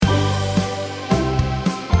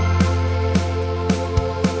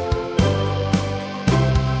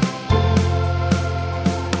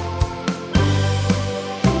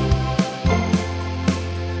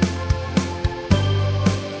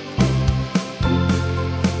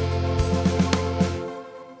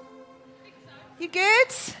good?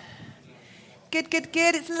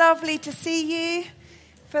 Good. It's lovely to see you.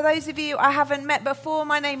 For those of you I haven't met before,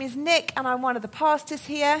 my name is Nic and I'm one of the pastors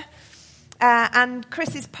here. And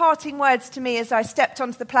Chris's parting words to me as I stepped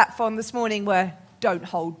onto the platform this morning were, don't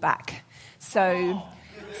hold back. So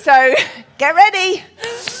get ready.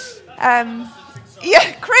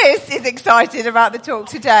 Chris is excited about the talk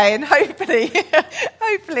today, and hopefully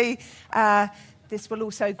this will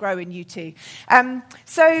also grow in you too.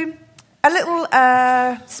 So a little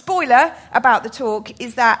spoiler about the talk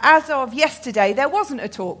is that as of yesterday, there wasn't a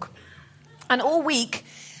talk. And all week,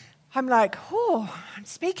 I'm like, I'm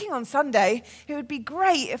speaking on Sunday. It would be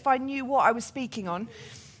great if I knew what I was speaking on.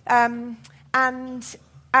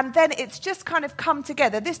 And then it's just kind of come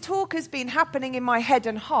together. This talk has been happening in my head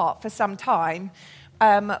and heart for some time,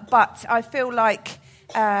 but I feel like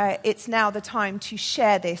it's now the time to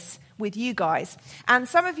share this with you guys. And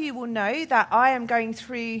some of you will know that I am going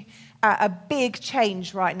through a big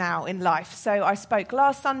change right now in life. So I spoke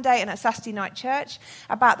last Sunday and at Saturday Night Church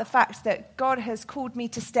about the fact that God has called me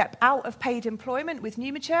to step out of paid employment with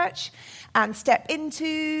Numa Church and step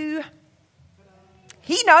into...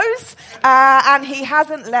 He knows, and he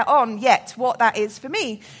hasn't let on yet what that is for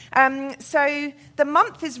me. So the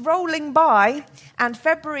month is rolling by, and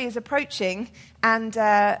February is approaching, and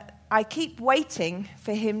I keep waiting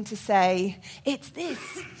for him to say, it's this.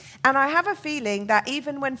 And I have a feeling that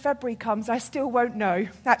even when February comes, I still won't know.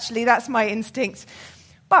 Actually, that's my instinct.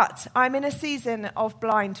 But I'm in a season of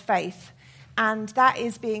blind faith, and that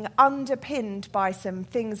is being underpinned by some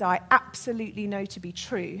things I absolutely know to be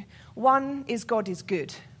true. One is God is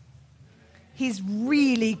good. He's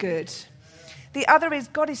really good. The other is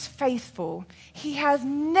God is faithful. He has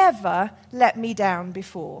never let me down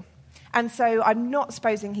before. And so I'm not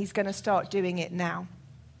supposing he's going to start doing it now.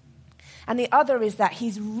 And the other is that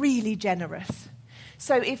he's really generous.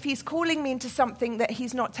 So if he's calling me into something that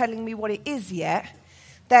he's not telling me what it is yet,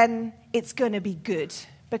 then it's going to be good,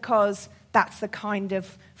 because that's the kind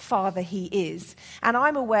of father he is. And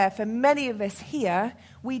I'm aware for many of us here,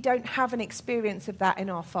 we don't have an experience of that in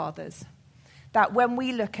our fathers. That when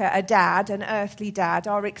we look at a dad, an earthly dad,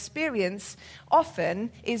 our experience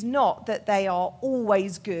often is not that they are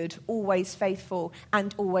always good, always faithful,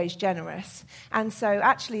 and always generous. And so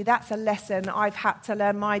actually that's a lesson I've had to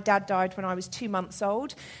learn. My dad died when I was 2 months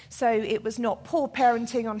old, so it was not poor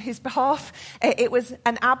parenting on his behalf. It was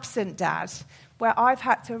an absent dad, where I've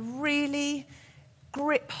had to really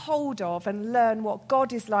grip hold of and learn what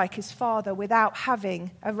God is like as Father without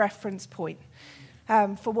having a reference point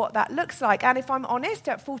for what that looks like. And if I'm honest,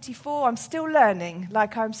 at 44, I'm still learning,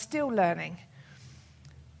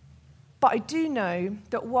 But I do know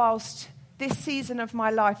that whilst this season of my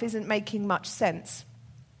life isn't making much sense,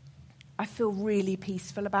 I feel really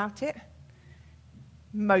peaceful about it.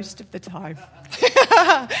 Most of the time.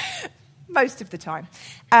 Most of the time.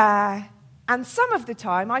 And some of the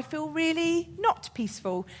time, I feel really not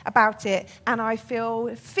peaceful about it. And I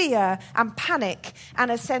feel fear and panic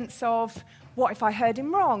and a sense of, what if I heard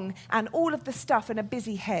him wrong? And all of the stuff in a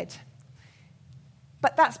busy head.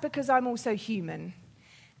 But that's because I'm also human.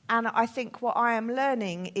 And I think what I am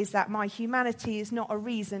learning is that my humanity is not a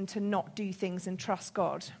reason to not do things and trust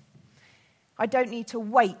God. I don't need to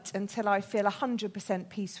wait until I feel 100%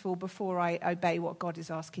 peaceful before I obey what God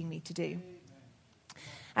is asking me to do.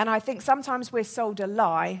 And I think sometimes we're sold a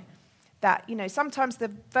lie that, sometimes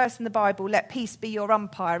the verse in the Bible, let peace be your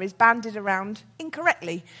umpire, is bandied around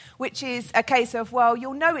incorrectly, which is a case of, well,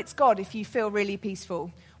 you'll know it's God if you feel really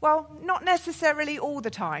peaceful. Well, not necessarily all the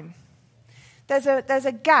time. There's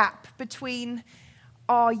a gap between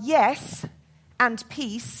our yes and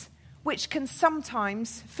peace, which can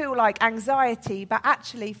sometimes feel like anxiety, but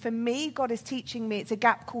actually for me, God is teaching me it's a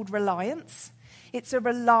gap called reliance. It's a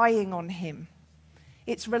relying on him.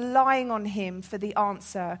 It's relying on him for the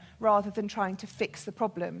answer rather than trying to fix the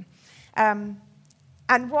problem. And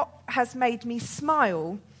what has made me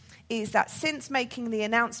smile is that since making the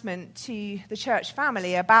announcement to the church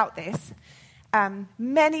family about this,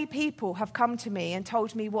 many people have come to me and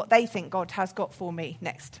told me what they think God has got for me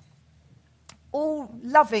next. All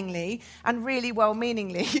lovingly and really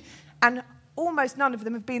well-meaningly, and almost none of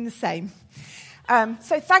them have been the same.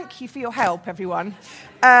 So thank you for your help, everyone.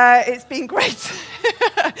 It's been great.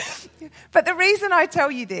 But the reason I tell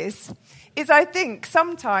you this is I think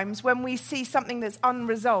sometimes when we see something that's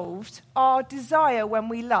unresolved, our desire when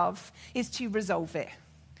we love is to resolve it.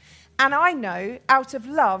 And I know, out of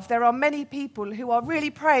love, there are many people who are really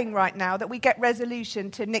praying right now that we get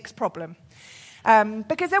resolution to Nick's problem.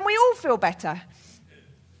 Because then we all feel better.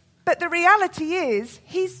 But the reality is,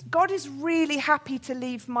 God is really happy to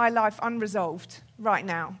leave my life unresolved right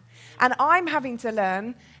now. And I'm having to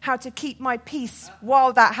learn how to keep my peace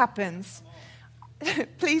while that happens.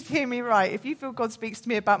 Please hear me right. If you feel God speaks to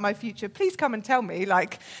me about my future, please come and tell me.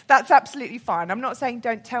 That's absolutely fine. I'm not saying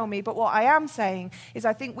don't tell me, but what I am saying is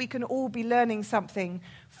I think we can all be learning something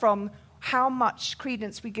from how much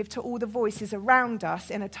credence we give to all the voices around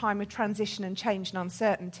us in a time of transition and change and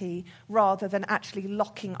uncertainty, rather than actually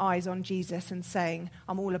locking eyes on Jesus and saying,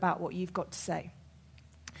 I'm all about what you've got to say.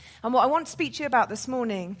 And what I want to speak to you about this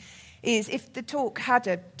morning is, if the talk had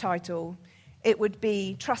a title, it would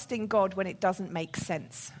be Trusting God When It Doesn't Make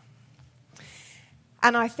Sense.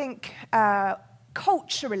 And I think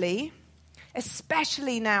culturally,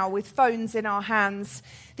 especially now with phones in our hands,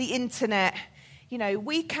 the internet,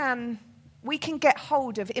 we can get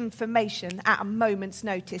hold of information at a moment's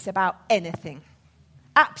notice about anything.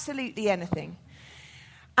 Absolutely anything.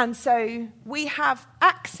 And so we have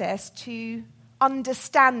access to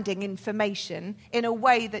understanding information in a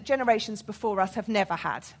way that generations before us have never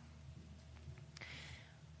had.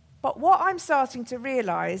 But what I'm starting to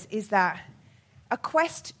realize is that a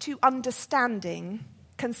quest to understanding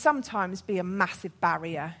can sometimes be a massive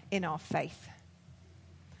barrier in our faith.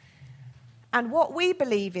 And what we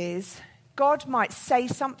believe is God might say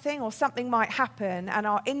something or something might happen, and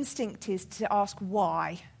our instinct is to ask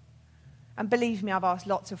why. And believe me, I've asked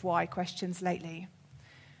lots of why questions lately.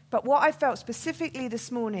 But what I felt specifically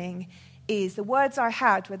this morning is the words I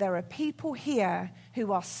had were, there are people here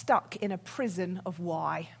who are stuck in a prison of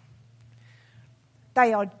why.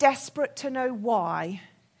 They are desperate to know why,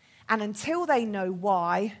 and until they know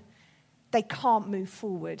why, they can't move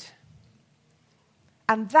forward.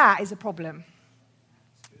 And that is a problem,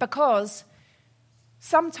 because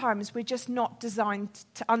sometimes we're just not designed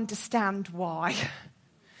to understand why.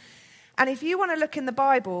 And if you want to look in the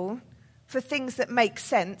Bible for things that make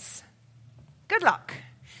sense, good luck,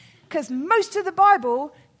 because most of the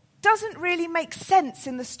Bible doesn't really make sense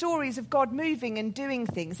in the stories of God moving and doing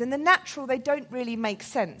things. In the natural, they don't really make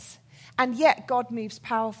sense. And yet, God moves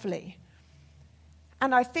powerfully.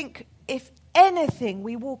 And I think if anything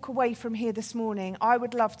we walk away from here this morning, I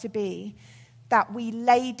would love to be that we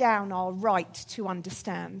lay down our right to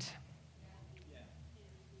understand.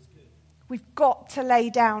 We've got to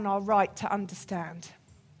lay down our right to understand.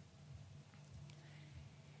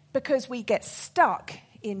 Because we get stuck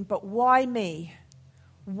in, but why me?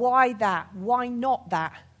 Why that? Why not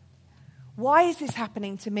that? Why is this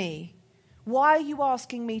happening to me? Why are you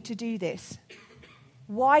asking me to do this?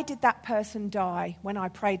 Why did that person die when I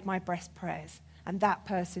prayed my best prayers and that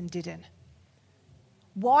person didn't?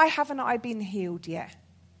 Why haven't I been healed yet?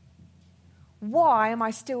 Why am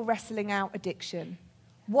I still wrestling out addiction?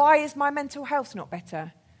 Why is my mental health not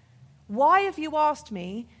better? Why have you asked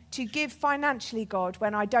me to give financially, God,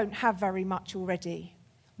 when I don't have very much already?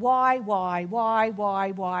 Why?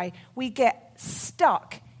 We get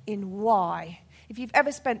stuck in why. If you've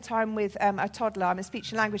ever spent time with a toddler, I'm a speech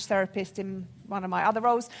and language therapist in one of my other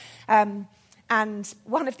roles, and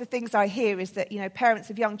one of the things I hear is that, parents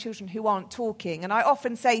of young children who aren't talking, and I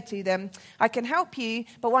often say to them, I can help you,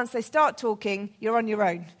 but once they start talking, you're on your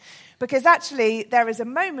own. Because actually, there is a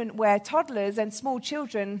moment where toddlers and small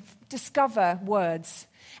children discover words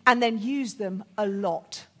and then use them a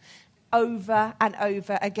lot, over and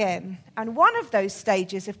over again. And one of those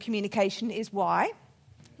stages of communication is why?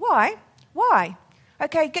 Why? Why?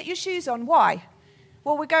 Okay, get your shoes on. Why?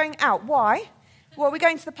 Well, we're going out. Why? Well, we're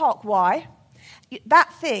going to the park. Why?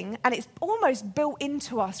 That thing, and it's almost built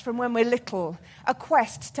into us from when we're little, a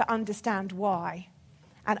quest to understand why.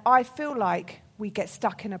 And I feel like we get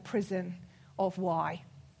stuck in a prison of why.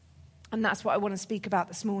 And that's what I want to speak about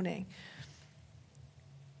this morning.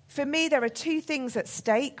 For me, there are two things at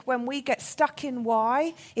stake. When we get stuck in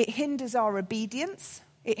why, it hinders our obedience.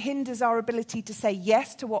 It hinders our ability to say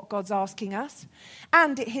yes to what God's asking us.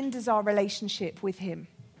 And it hinders our relationship with him.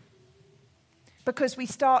 Because we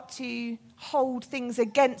start to hold things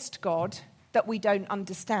against God that we don't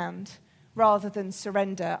understand, rather than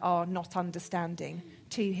surrender our not understanding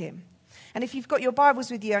to him. And if you've got your Bibles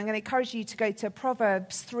with you, I'm going to encourage you to go to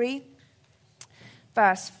Proverbs 3,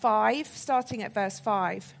 verse 5, starting at verse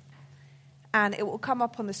 5. And it will come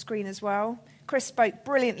up on the screen as well. Chris spoke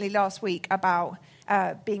brilliantly last week about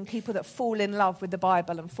being people that fall in love with the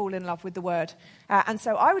Bible and fall in love with the Word. And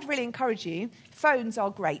so I would really encourage you, phones are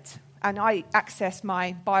great. And I access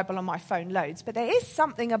my Bible on my phone loads. But there is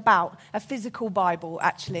something about a physical Bible,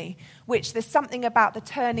 actually, which there's something about the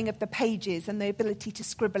turning of the pages and the ability to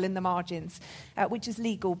scribble in the margins, which is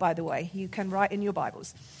legal, by the way. You can write in your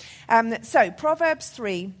Bibles. So Proverbs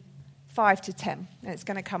 3, 5 to 10. And it's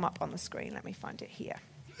going to come up on the screen. Let me find it here.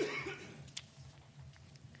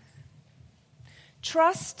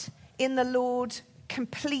 Trust in the Lord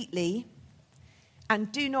completely and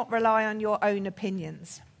do not rely on your own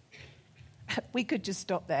opinions. We could just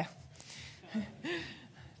stop there.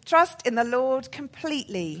 Trust in the Lord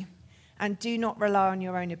completely and do not rely on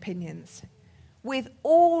your own opinions. With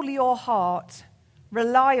all your heart,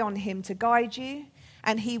 rely on him to guide you,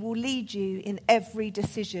 and he will lead you in every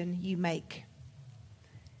decision you make.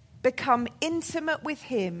 Become intimate with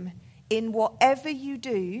him in whatever you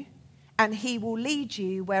do, and he will lead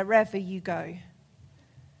you wherever you go.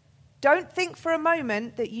 Don't think for a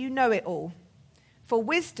moment that you know it all, for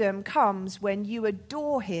wisdom comes when you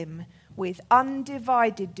adore him with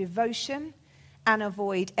undivided devotion and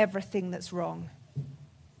avoid everything that's wrong.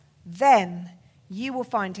 Then you will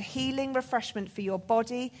find a healing refreshment for your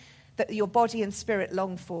body that your body and spirit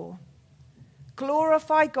long for.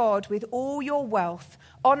 Glorify God with all your wealth,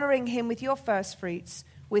 honouring him with your first fruits,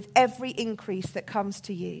 with every increase that comes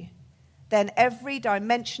to you. Then every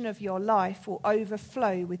dimension of your life will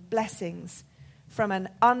overflow with blessings from an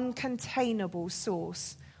uncontainable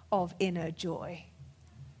source of inner joy.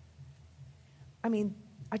 I mean,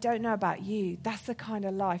 I don't know about you, that's the kind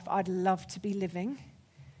of life I'd love to be living.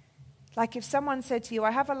 Like if someone said to you,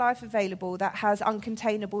 I have a life available that has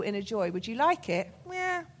uncontainable inner joy, would you like it?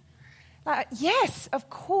 Yeah. Like, yes, of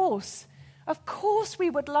course. Of course we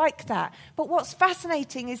would like that. But what's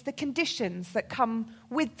fascinating is the conditions that come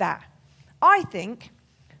with that. I think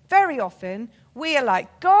very often we are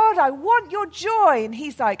like, God, I want your joy. And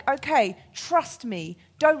he's like, okay, trust me.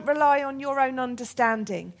 Don't rely on your own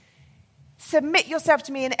understanding. Submit yourself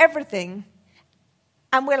to me in everything.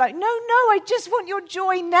 And we're like, no, I just want your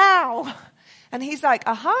joy now. And he's like,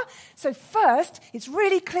 So first, it's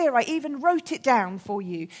really clear. I even wrote it down for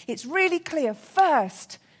you. It's really clear.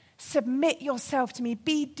 First, submit yourself to me.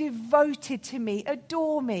 Be devoted to me.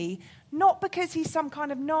 Adore me. Not because he's some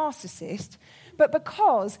kind of narcissist, but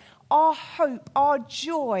because our hope, our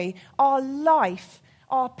joy, our life,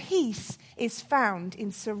 our peace is found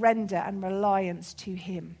in surrender and reliance to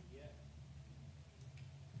him.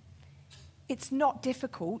 It's not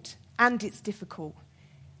difficult, and it's difficult.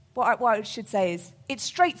 What I should say is, it's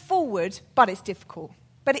straightforward, but it's difficult.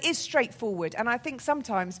 But it is straightforward, and I think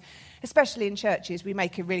sometimes, especially in churches, we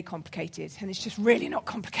make it really complicated, and it's just really not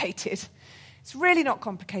complicated. It's really not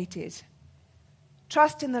complicated.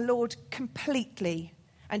 Trust in the Lord completely,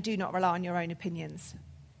 and do not rely on your own opinions.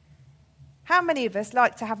 How many of us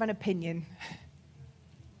like to have an opinion?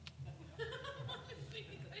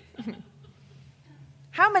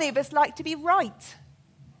 How many of us like to be right?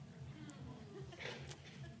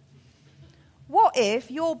 What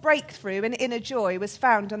if your breakthrough and inner joy was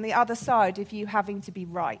found on the other side of you having to be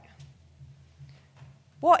right?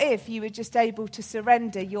 What if you were just able to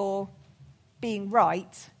surrender your being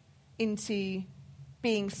right into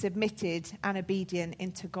being submitted and obedient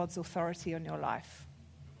into God's authority on your life?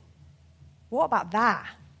 What about that?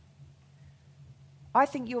 I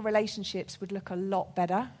think your relationships would look a lot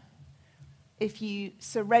better if you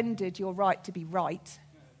surrendered your right to be right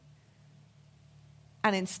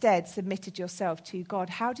and instead submitted yourself to God.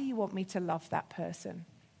 How do you want me to love that person?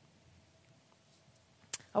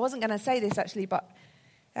 I wasn't going to say this actually, but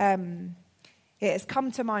it has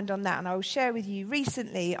come to mind on that, and I will share with you.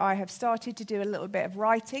 Recently, I have started to do a little bit of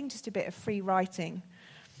writing, just a bit of free writing.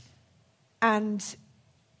 And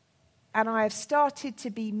I have started to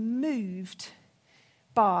be moved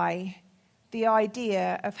by the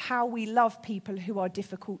idea of how we love people who are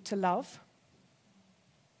difficult to love.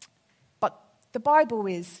 But the Bible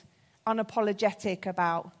is unapologetic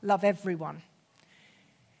about love everyone.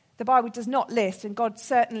 The Bible does not list, and God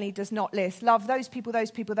certainly does not list, love those people,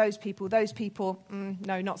 those people, those people, those people.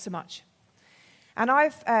 No, not so much. And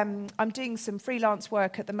I'm doing some freelance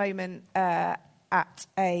work at the moment at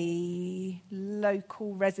a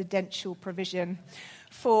local residential provision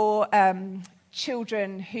for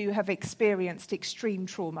children who have experienced extreme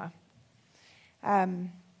trauma.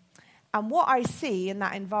 And what I see in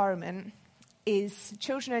that environment is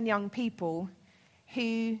children and young people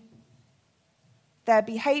who their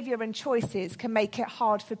behaviour and choices can make it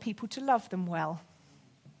hard for people to love them well.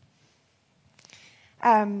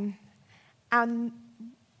 And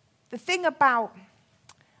the thing about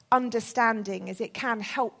understanding is it can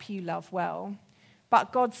help you love well,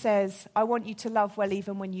 but God says, I want you to love well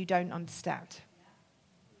even when you don't understand.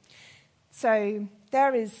 So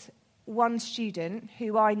there is one student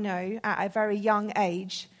who I know at a very young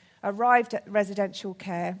age arrived at residential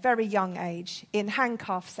care, very young age, in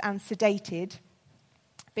handcuffs and sedated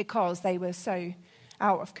because they were so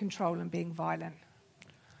out of control and being violent.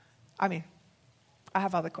 I mean, I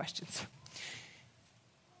have other questions.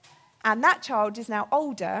 And that child is now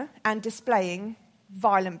older and displaying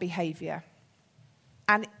violent behaviour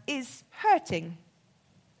and is hurting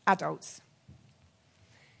adults.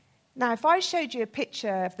 Now, if I showed you a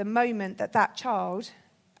picture of the moment that that child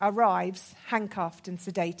arrives handcuffed and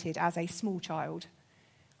sedated as a small child,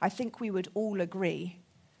 I think we would all agree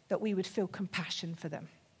that we would feel compassion for them.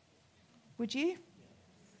 Would you?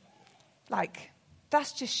 Like,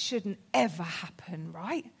 that just shouldn't ever happen,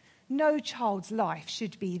 right? No child's life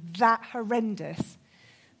should be that horrendous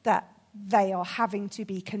that they are having to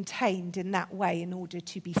be contained in that way in order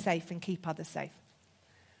to be safe and keep others safe.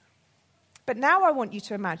 But now I want you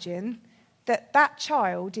to imagine that that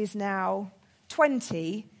child is now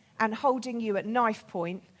 20 and holding you at knife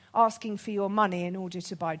point, asking for your money in order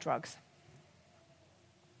to buy drugs.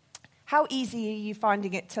 How easy are you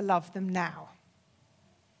finding it to love them now?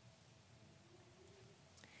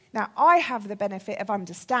 Now, I have the benefit of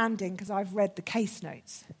understanding because I've read the case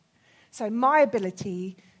notes. So my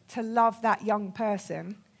ability to love that young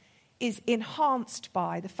person is enhanced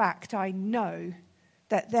by the fact I know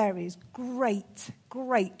that there is great,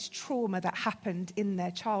 great trauma that happened in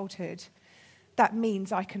their childhood. That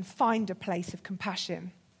means I can find a place of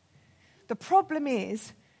compassion. The problem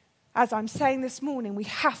is, as I'm saying this morning, we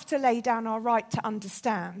have to lay down our right to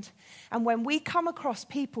understand. And when we come across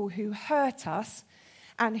people who hurt us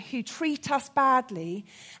and who treat us badly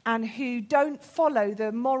and who don't follow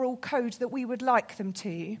the moral code that we would like them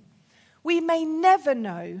to, we may never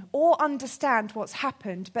know or understand what's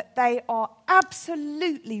happened, but they are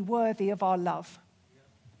absolutely worthy of our love.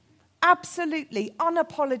 Absolutely,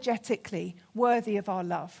 unapologetically worthy of our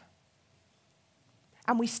love.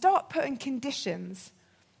 And we start putting conditions,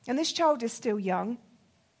 and this child is still young,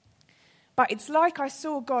 but it's like I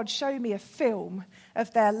saw God show me a film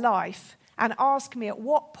of their life and ask me at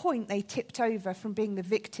what point they tipped over from being the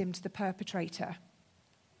victim to the perpetrator.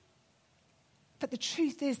 But the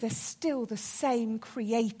truth is, they're still the same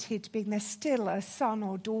created being. They're still a son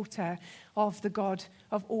or daughter of the God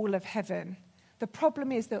of all of heaven. The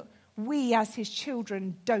problem is that we, as his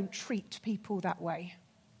children, don't treat people that way.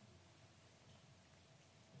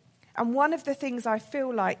 And one of the things I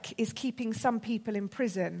feel like is keeping some people in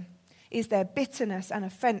prison is their bitterness and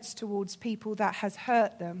offense towards people that have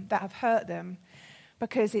hurt them,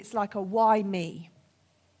 because it's like a why me?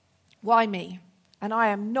 Why me? And I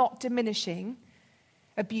am not diminishing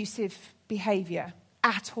abusive behaviour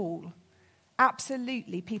at all.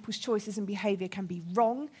 Absolutely, people's choices and behaviour can be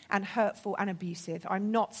wrong and hurtful and abusive.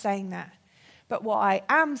 I'm not saying that. But what I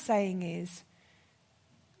am saying is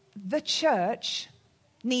the church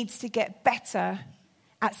needs to get better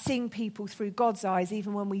at seeing people through God's eyes,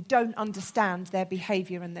 even when we don't understand their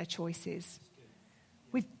behaviour and their choices.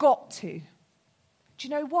 We've got to. Do you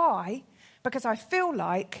know why? Because I feel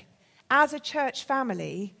like, as a church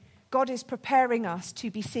family, God is preparing us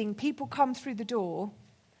to be seeing people come through the door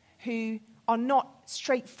who are not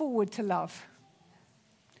straightforward to love.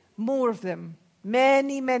 More of them.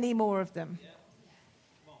 Many, many more of them.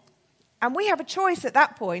 And we have a choice at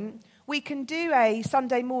that point. We can do a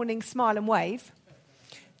Sunday morning smile and wave.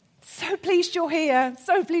 So pleased you're here.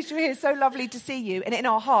 So pleased you're here. So lovely to see you. And in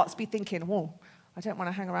our hearts be thinking, whoa, I don't want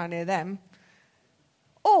to hang around near them.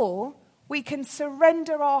 Or we can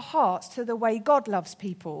surrender our hearts to the way God loves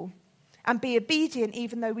people and be obedient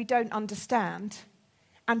even though we don't understand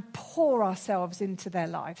and pour ourselves into their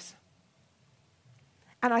lives.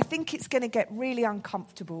 And I think it's going to get really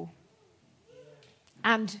uncomfortable.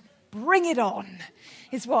 And bring it on,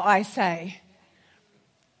 is what I say.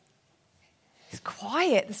 It's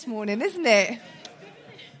quiet this morning, isn't it?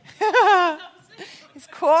 It's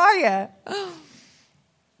quiet.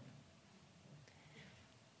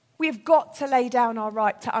 We've got to lay down our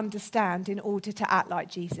right to understand in order to act like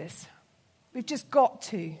Jesus. We've just got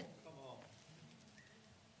to.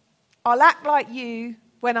 I'll act like you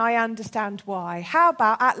when I understand why. How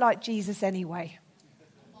about act like Jesus anyway?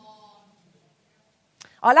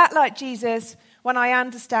 I'll act like Jesus when I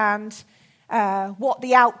understand what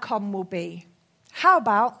the outcome will be. How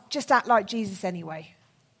about just act like Jesus anyway?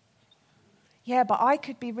 Yeah, but I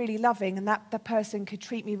could be really loving and the person could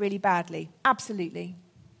treat me really badly. Absolutely.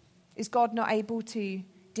 Is God not able to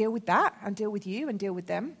deal with that and deal with you and deal with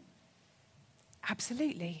them?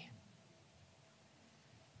 Absolutely.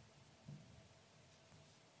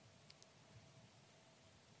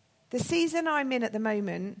 The season I'm in at the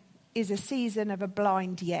moment is a season of a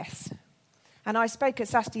blind yes. And I spoke at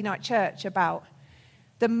Saturday Night Church about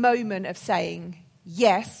the moment of saying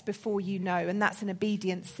yes before you know, and that's an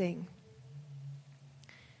obedience thing.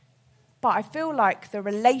 But I feel like the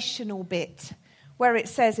relational bit, where it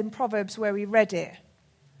says in Proverbs where we read it,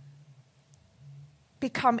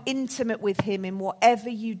 Become intimate with him in whatever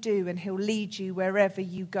you do, and he'll lead you wherever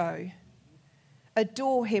you go.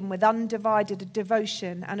 Adore him with undivided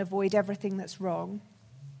devotion and avoid everything that's wrong.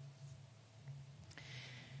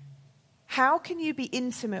 How can you be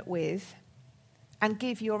intimate with and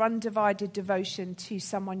give your undivided devotion to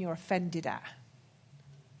someone you're offended at?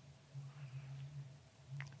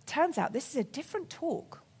 Turns out this is a different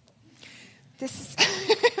talk. This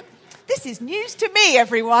is news to me,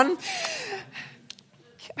 everyone.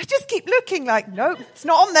 I just keep looking like, nope, it's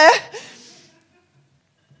not on there.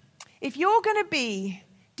 If you're going to be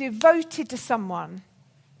devoted to someone,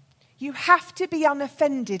 you have to be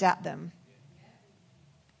unoffended at them.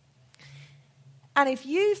 And if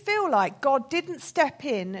you feel like God didn't step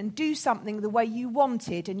in and do something the way you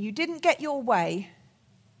wanted and you didn't get your way,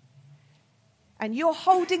 and you're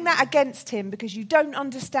holding that against him because you don't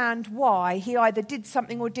understand why he either did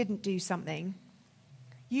something or didn't do something,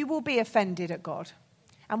 you will be offended at God.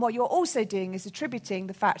 And what you're also doing is attributing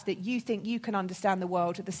the fact that you think you can understand the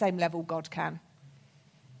world at the same level God can.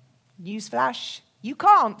 Newsflash, you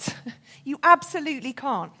can't. You absolutely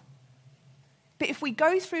can't. But if we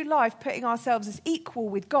go through life putting ourselves as equal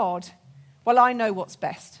with God, well, I know what's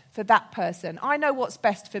best for that person. I know what's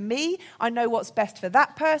best for me. I know what's best for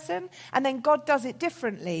that person. And then God does it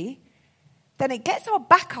differently. Then it gets our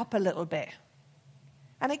back up a little bit.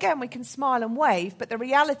 And again, we can smile and wave, but the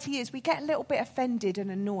reality is we get a little bit offended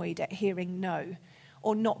and annoyed at hearing no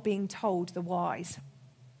or not being told the whys.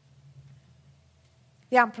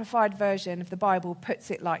 The Amplified version of the Bible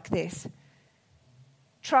puts it like this: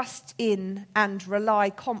 trust in and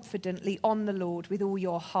rely confidently on the Lord with all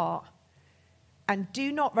your heart, and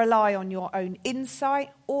do not rely on your own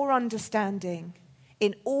insight or understanding.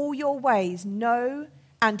 In all your ways, know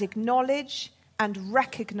and acknowledge and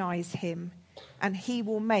recognize him, and he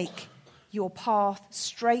will make your path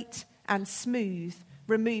straight and smooth,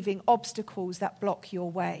 removing obstacles that block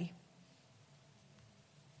your way.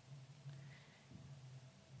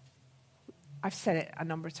 I've said it a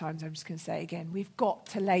number of times, I'm just going to say it again. We've got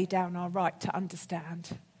to lay down our right to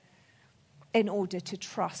understand in order to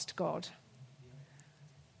trust God.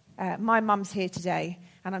 My mum's here today,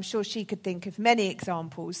 and I'm sure she could think of many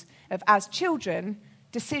examples of, as children,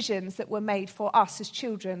 decisions that were made for us as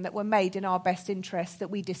children that were made in our best interests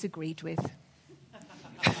that we disagreed with.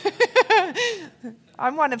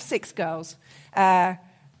 I'm one of 6 girls. Pray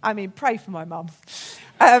for my mum.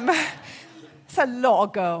 It's a lot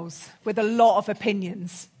of girls with a lot of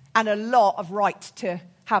opinions and a lot of right to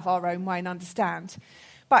have our own way and understand.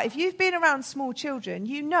 But if you've been around small children,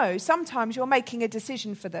 you know sometimes you're making a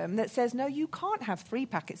decision for them that says, no, you can't have 3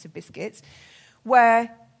 packets of biscuits,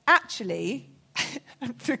 where actually,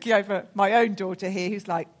 I'm looking over my own daughter here who's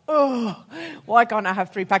like, oh, why can't I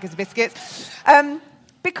have 3 packets of biscuits?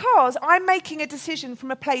 Because I'm making a decision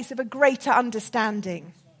from a place of a greater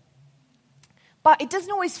understanding. But it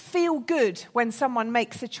doesn't always feel good when someone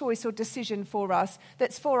makes a choice or decision for us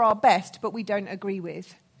that's for our best, but we don't agree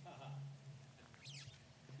with.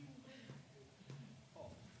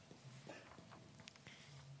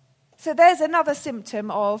 So there's another symptom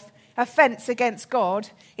of offense against God,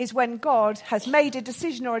 is when God has made a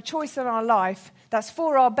decision or a choice in our life that's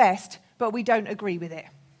for our best, but we don't agree with it.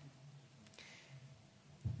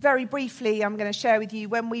 Very briefly, I'm going to share with you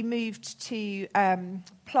when we moved to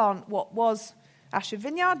plant what was Asher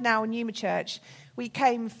Vineyard, now Numa Church. We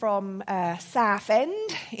came from Southend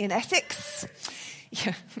in Essex.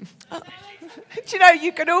 Yeah. Do you know,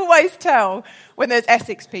 you can always tell when there's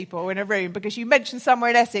Essex people in a room because you mention somewhere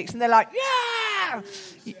in Essex and they're like, yeah!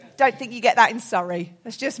 You don't think you get that in Surrey.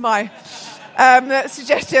 That's just my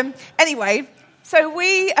suggestion. Anyway, so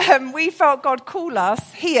we felt God call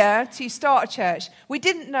us here to start a church. We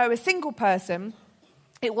didn't know a single person.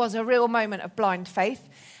 It was a real moment of blind faith.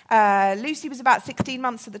 Lucy was about 16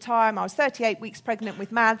 months at the time. I was 38 weeks pregnant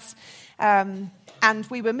with Mads. And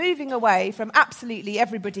we were moving away from absolutely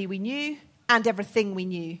everybody we knew and everything we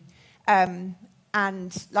knew. And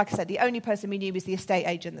like I said, the only person we knew was the estate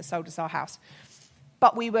agent that sold us our house.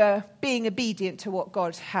 But we were being obedient to what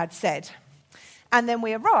God had said. And then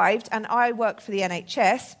we arrived, and I worked for the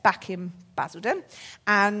NHS back in Basildon.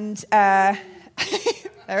 And there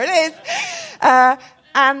it is.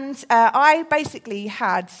 And I basically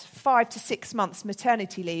had 5 to 6 months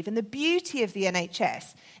maternity leave. And the beauty of the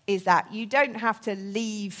NHS is that you don't have to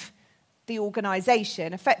leave the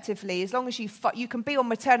organisation. Effectively, as long as you can be on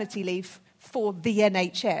maternity leave for the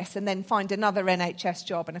NHS and then find another NHS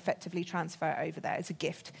job and effectively transfer it over there as a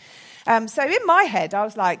gift. So in my head, I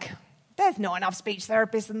was like, there's not enough speech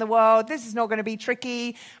therapists in the world. This is not going to be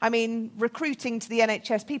tricky. I mean, recruiting to the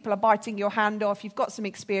NHS, people are biting your hand off. You've got some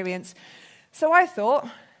experience. So I thought,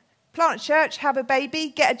 plant a church, have a baby,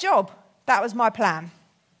 get a job. That was my plan.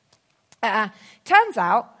 Turns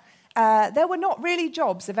out there were not really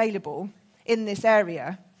jobs available in this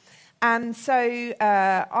area. And so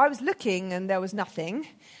I was looking and there was nothing.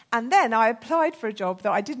 And then I applied for a job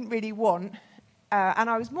that I didn't really want and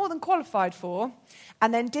I was more than qualified for,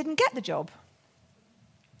 and then didn't get the job.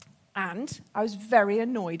 And I was very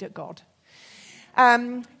annoyed at God.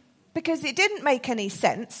 Because it didn't make any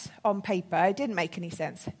sense on paper. It didn't make any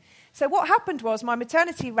sense. So what happened was my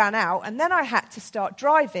maternity ran out, and then I had to start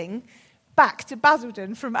driving back to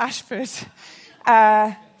Basildon from Ashford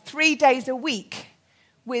 3 days a week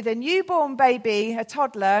with a newborn baby, a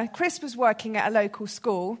toddler. Chris was working at a local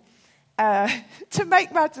school. To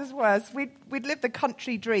make matters worse, we'd lived the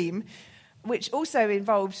country dream, which also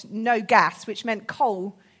involved no gas, which meant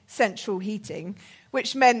coal central heating,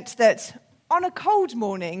 which meant that on a cold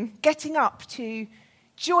morning, getting up to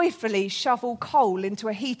joyfully shovel coal into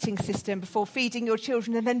a heating system before feeding your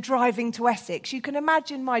children and then driving to Essex. You can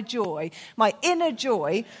imagine my joy, my inner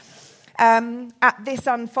joy, at this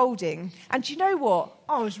unfolding. And do you know what?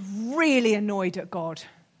 I was really annoyed at God.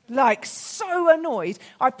 Like, so annoyed.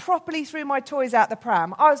 I properly threw my toys out the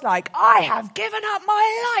pram. I was like, I have given up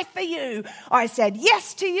my life for you. I said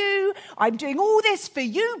yes to you. I'm doing all this for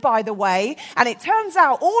you, by the way. And it turns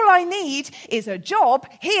out all I need is a job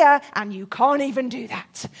here, and you can't even do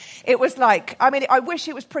that. It was like, I wish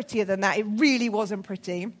it was prettier than that. It really wasn't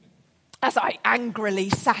pretty. As I angrily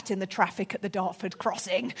sat in the traffic at the Dartford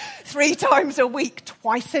crossing 3 times a week,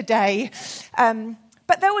 twice a day.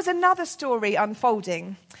 But there was another story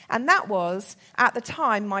unfolding, and that was, at the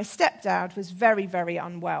time, my stepdad was very, very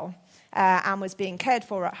unwell and was being cared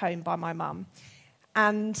for at home by my mum.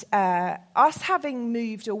 And us having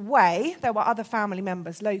moved away, there were other family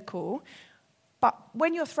members local, but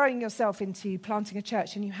when you're throwing yourself into planting a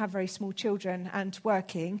church and you have very small children and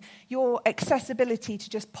working, your accessibility to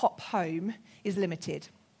just pop home is limited.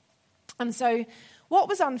 And so what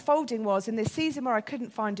was unfolding was, in this season where I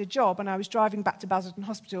couldn't find a job and I was driving back to Basildon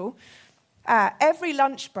Hospital, every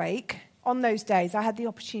lunch break on those days I had the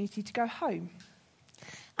opportunity to go home.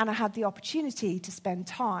 And I had the opportunity to spend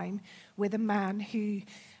time with a man who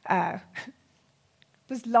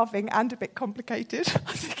was loving and a bit complicated.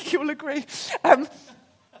 I think you'll agree.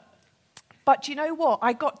 But you know what?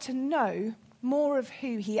 I got to know more of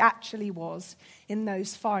who he actually was in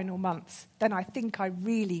those final months than I think I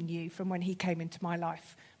really knew from when he came into my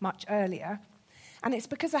life much earlier. And it's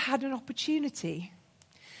because I had an opportunity.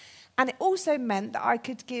 And it also meant that I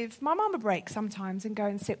could give my mum a break sometimes and go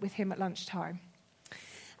and sit with him at lunchtime.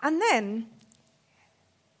 And then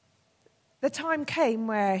the time came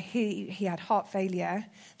where he had heart failure,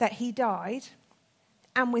 that he died,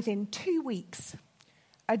 and within 2 weeks,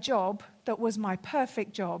 a job that was my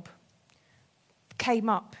perfect job came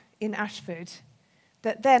up in Ashford,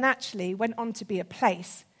 that then actually went on to be a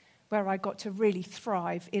place where I got to really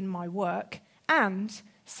thrive in my work. And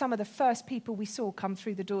some of the first people we saw come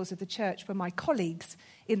through the doors of the church were my colleagues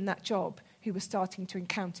in that job who were starting to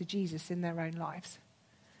encounter Jesus in their own lives.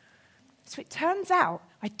 So it turns out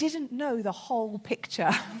I didn't know the whole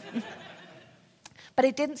picture. But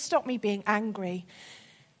it didn't stop me being angry.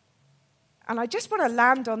 And I just want to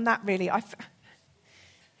land on that, really.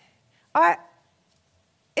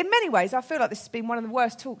 In many ways, I feel like this has been one of the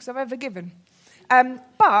worst talks I've ever given.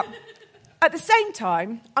 But at the same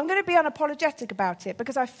time, I'm going to be unapologetic about it,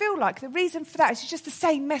 because I feel like the reason for that is it's just the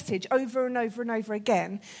same message over and over and over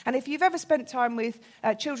again. And if you've ever spent time with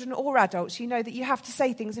children or adults, you know that you have to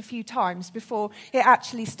say things a few times before it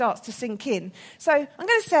actually starts to sink in. So I'm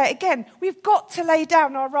going to say it again. We've got to lay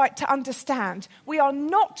down our right to understand. We are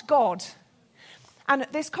not God. And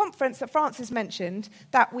at this conference that Francis mentioned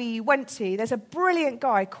that we went to, there's a brilliant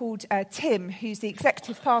guy called Tim, who's the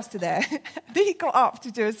executive pastor there. He got up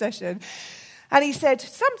to do a session. And he said,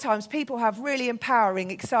 sometimes people have really empowering,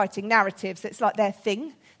 exciting narratives that's like their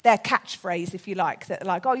thing, their catchphrase, if you like. That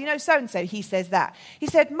like, oh, you know, so-and-so, he says that. He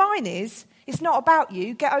said, mine is, it's not about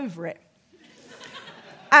you, get over it.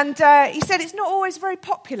 And he said, it's not always very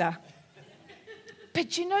popular.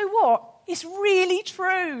 But you know what? It's really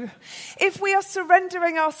true. If we are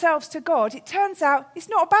surrendering ourselves to God, it turns out it's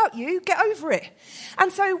not about you, get over it.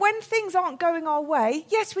 And so when things aren't going our way,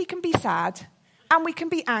 yes, we can be sad and we can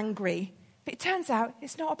be angry. But it turns out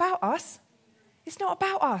it's not about us. It's not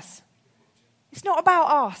about us. It's not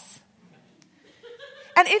about us.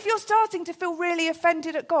 And if you're starting to feel really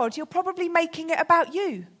offended at God, you're probably making it about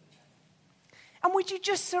you. And would you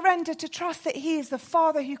just surrender to trust that he is the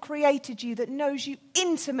Father who created you, that knows you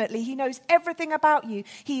intimately. He knows everything about you.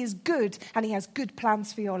 He is good, and he has good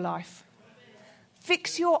plans for your life.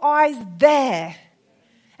 Fix your eyes there.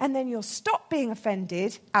 And then you'll stop being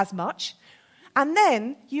offended as much. And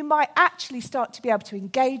then you might actually start to be able to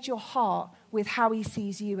engage your heart with how he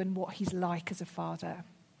sees you and what he's like as a father.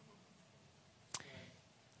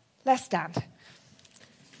 Let's stand.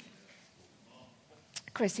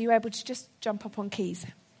 Chris, are you able to just jump up on keys?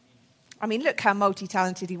 I mean, look how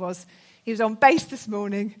multi-talented he was. He was on bass this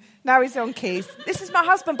morning. Now he's on keys. This is my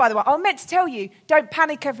husband, by the way. I meant to tell you, don't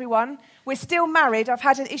panic, everyone. We're still married. I've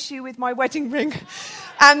had an issue with my wedding ring.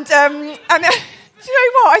 And do you know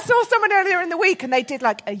what? I saw someone earlier in the week and they did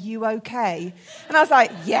like, are you okay? And I was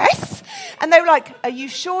like, yes. And they were like, are you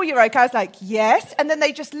sure you're okay? I was like, yes. And then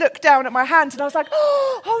they just looked down at my hand and I was like,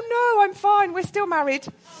 oh no, I'm fine. We're still married.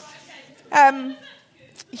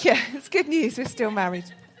 Yeah, it's good news. We're still married.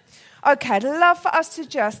 Okay, I'd love for us to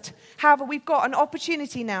just we've got an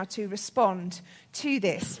opportunity now to respond to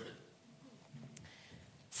this.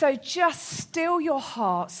 So just still your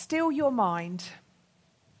heart, still your mind.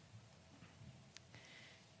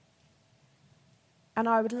 And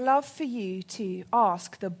I would love for you to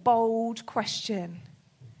ask the bold question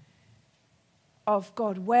of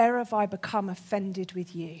God, where have I become offended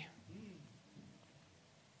with you?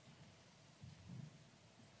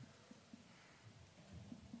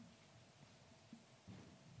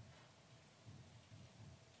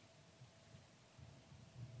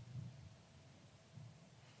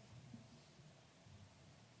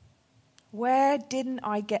 Where didn't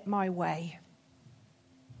I get my way?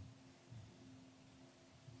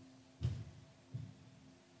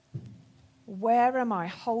 Where am I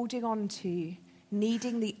holding on to,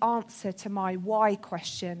 needing the answer to my why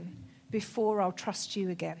question before I'll trust you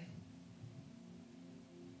again?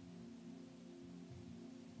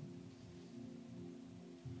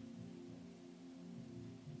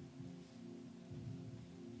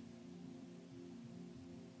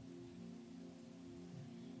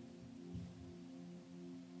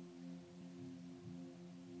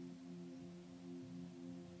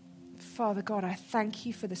 Father God, I thank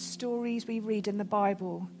you for the stories we read in the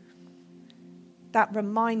Bible that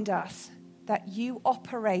remind us that you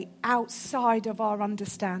operate outside of our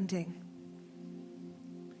understanding.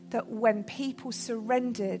 That when people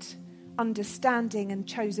surrendered understanding and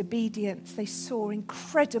chose obedience, they saw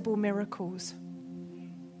incredible miracles.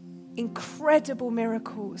 Incredible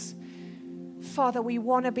miracles. Father, we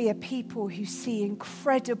want to be a people who see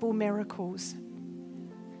incredible miracles.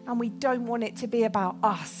 And we don't want it to be about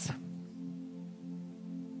us.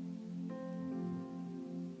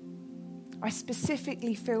 I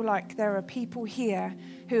specifically feel like there are people here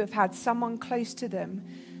who have had someone close to them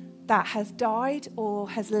that has died or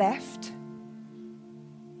has left.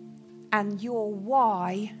 And your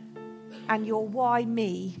why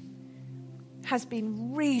me has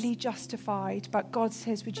been really justified. But God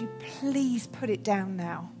says, would you please put it down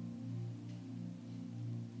now?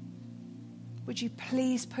 Would you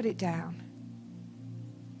please put it down?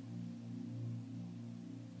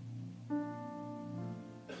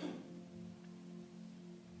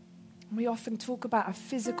 We often talk about a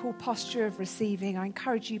physical posture of receiving. I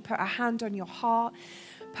encourage you, put a hand on your heart,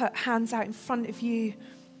 put hands out in front of you,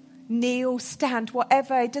 kneel, stand,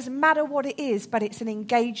 whatever. It doesn't matter what it is, but it's an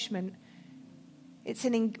engagement. It's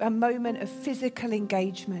a moment of physical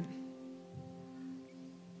engagement.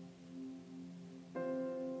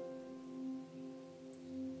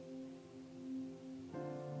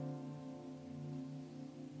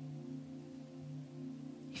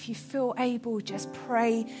 If you feel able, just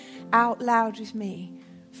pray out loud with me.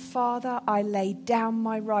 Father, I lay down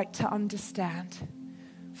my right to understand.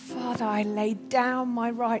 Father, I lay down my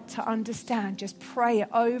right to understand. Just pray it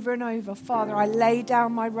over and over. Father, I lay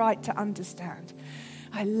down my right to understand.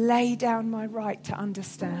 I lay down my right to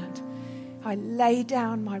understand. I lay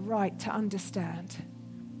down my right to understand.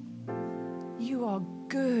 You are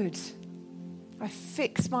good. I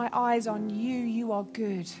fix my eyes on you. You are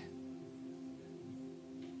good.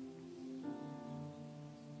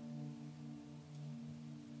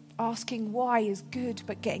 Asking why is good,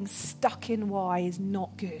 but getting stuck in why is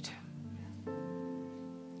not good.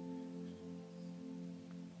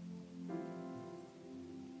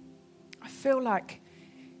 I feel like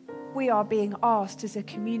we are being asked as a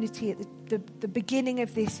community at the beginning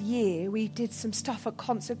of this year. We did some stuff at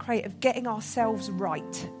Consecrate of getting ourselves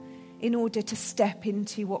right in order to step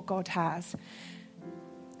into what God has.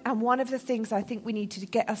 And one of the things I think we need to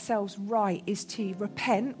get ourselves right is to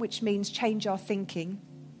repent, which means change our thinking.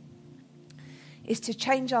 Is to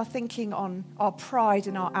change our thinking on our pride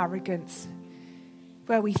and our arrogance,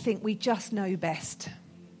 where we think we just know best.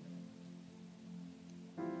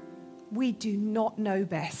 We do not know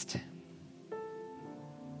best.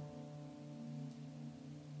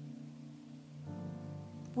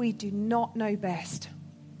 we do not know best.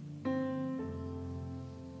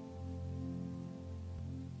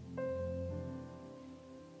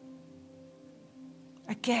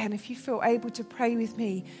 Again, if you feel able to pray with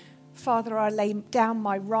me, Father, I lay down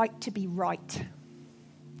my right to be right.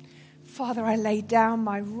 Father, I lay down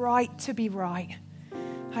my right to be right.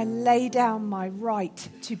 I lay down my right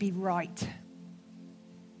to be right.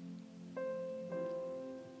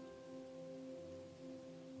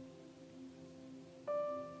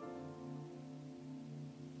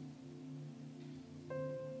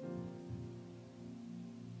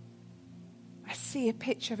 I see a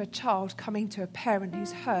picture of a child coming to a parent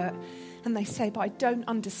who's hurt, and they say, but I don't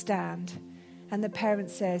understand. And the parent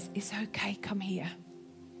says, it's okay, come here.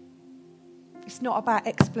 It's not about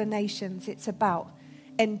explanations, it's about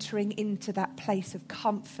entering into that place of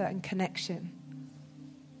comfort and connection.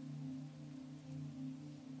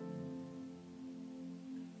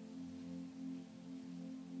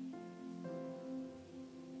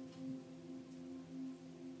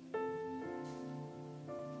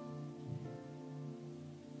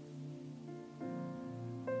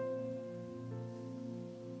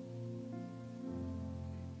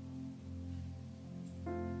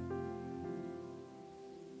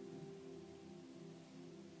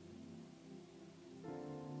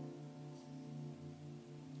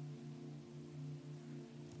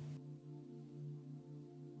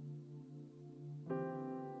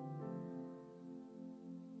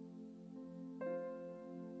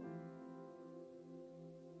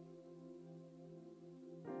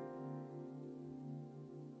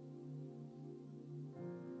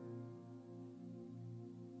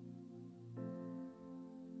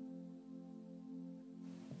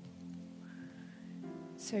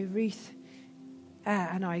 So Ruth,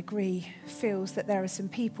 and I agree, feels that there are some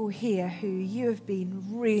people here who you have been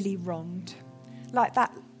really wronged. Like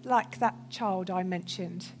that child I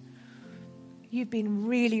mentioned. You've been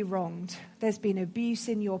really wronged. There's been abuse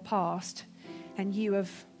in your past, and you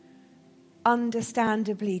have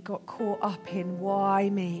understandably got caught up in why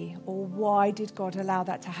me, or why did God allow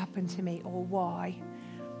that to happen to me, or why.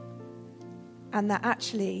 And that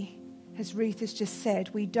actually, as Ruth has just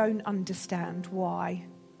said, we don't understand why.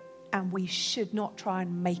 And we should not try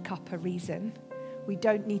and make up a reason. We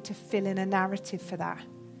don't need to fill in a narrative for that.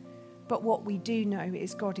 But what we do know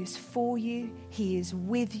is God is for you. He is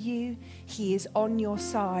with you. He is on your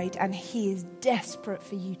side. And He is desperate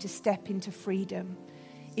for you to step into freedom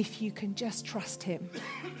if you can just trust Him.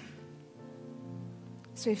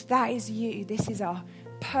 So if that is you, this is our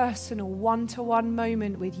personal one-to-one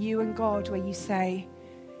moment with you and God where you say,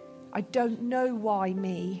 I don't know why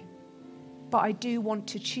me, but I do want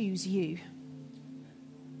to choose you.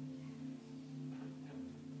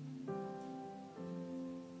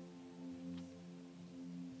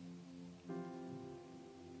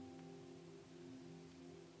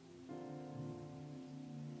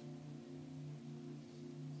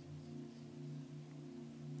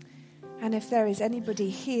 And if there is anybody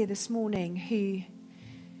here this morning who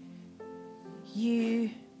you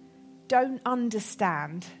don't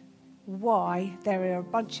understand why there are a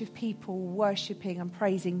bunch of people worshipping and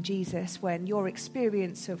praising Jesus when your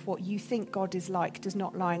experience of what you think God is like does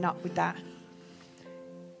not line up with that.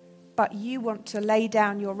 But you want to lay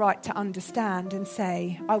down your right to understand and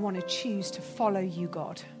say, I want to choose to follow you,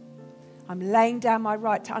 God. I'm laying down my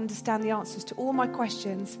right to understand the answers to all my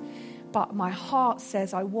questions, but my heart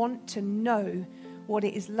says I want to know what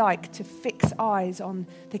it is like to fix eyes on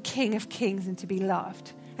the King of Kings and to be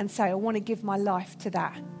loved, and say, I want to give my life to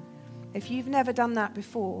that. If you've never done that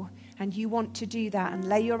before and you want to do that and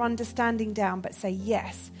lay your understanding down but say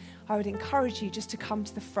yes, I would encourage you just to come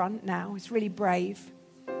to the front now. It's really brave.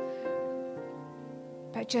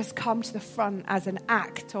 But just come to the front as an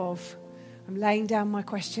act of, I'm laying down my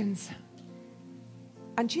questions.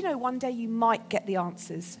 And you know, one day you might get the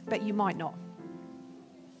answers, but you might not.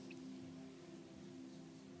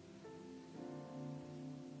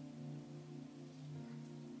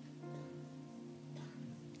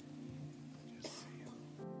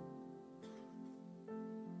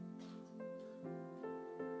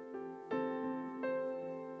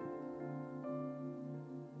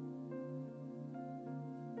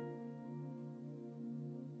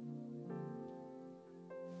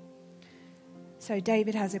 So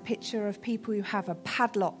David has a picture of people who have a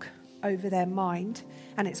padlock over their mind,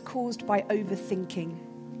 and it's caused by overthinking.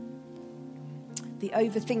 The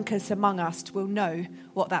overthinkers among us will know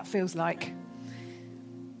what that feels like.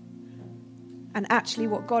 And actually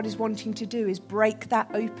what God is wanting to do is break that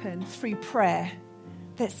open through prayer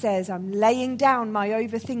that says, I'm laying down my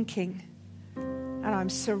overthinking and I'm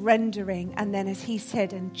surrendering. And then, as he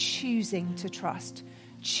said, and choosing to trust,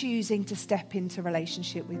 choosing to step into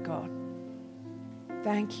relationship with God.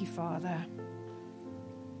 Thank you, Father.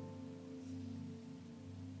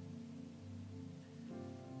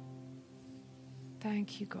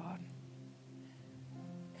 Thank you, God.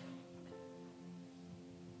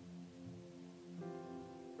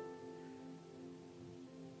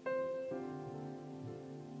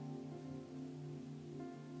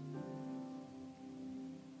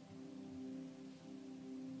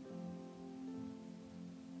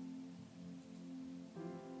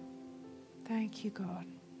 Thank you, God.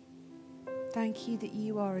 Thank you that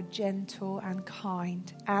you are a gentle and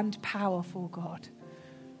kind and powerful God.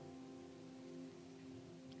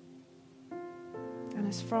 And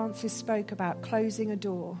as Francis spoke about closing a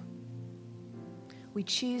door, we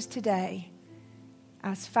choose today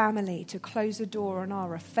as family to close a door on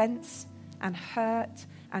our offense and hurt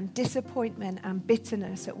and disappointment and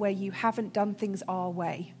bitterness at where you haven't done things our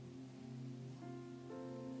way.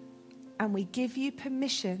 And we give you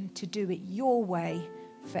permission to do it your way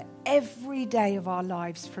for every day of our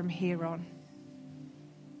lives from here on.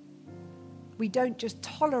 We don't just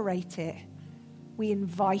tolerate it, we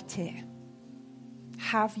invite it.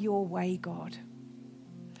 Have your way, God.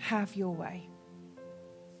 Have your way.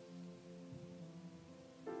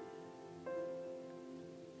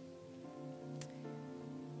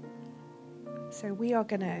 So we are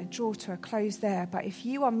going to draw to a close there. But if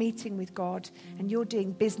you are meeting with God and you're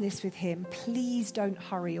doing business with him, please don't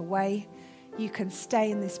hurry away. You can stay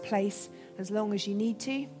in this place as long as you need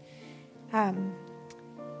to.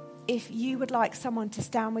 If you would like someone to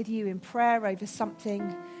stand with you in prayer over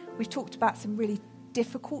something, we've talked about some really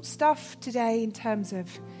difficult stuff today in terms of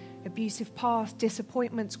abusive past,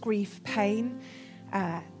 disappointments, grief, pain.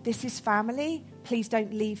 This is family. Please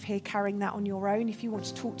don't leave here carrying that on your own. If you want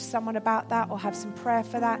to talk to someone about that or have some prayer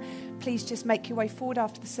for that, please just make your way forward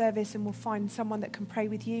after the service and we'll find someone that can pray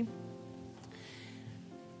with you.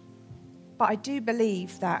 But I do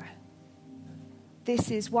believe that this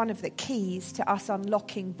is one of the keys to us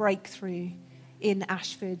unlocking breakthrough in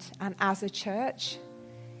Ashford and as a church,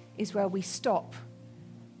 is where we stop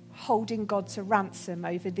holding God to ransom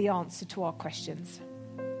over the answer to our questions.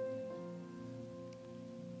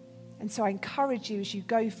 And so I encourage you as you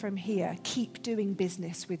go from here, keep doing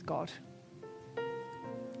business with God.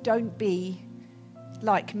 Don't be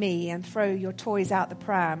like me and throw your toys out the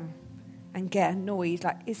pram and get annoyed.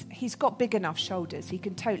 He's got big enough shoulders. He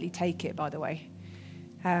can totally take it, by the way.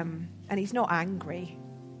 And he's not angry.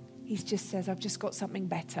 He just says, I've just got something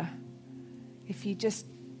better. If you just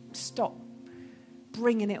stop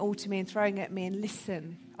bringing it all to me and throwing it at me and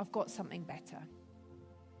listen, I've got something better.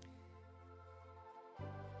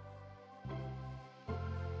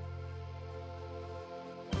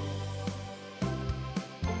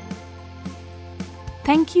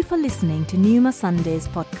 Thank you for listening to Pneuma Sundays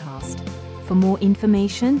podcast. For more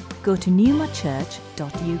information, go to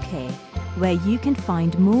pneumachurch.uk, where you can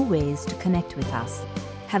find more ways to connect with us.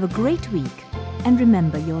 Have a great week, and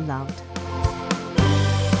remember you're loved.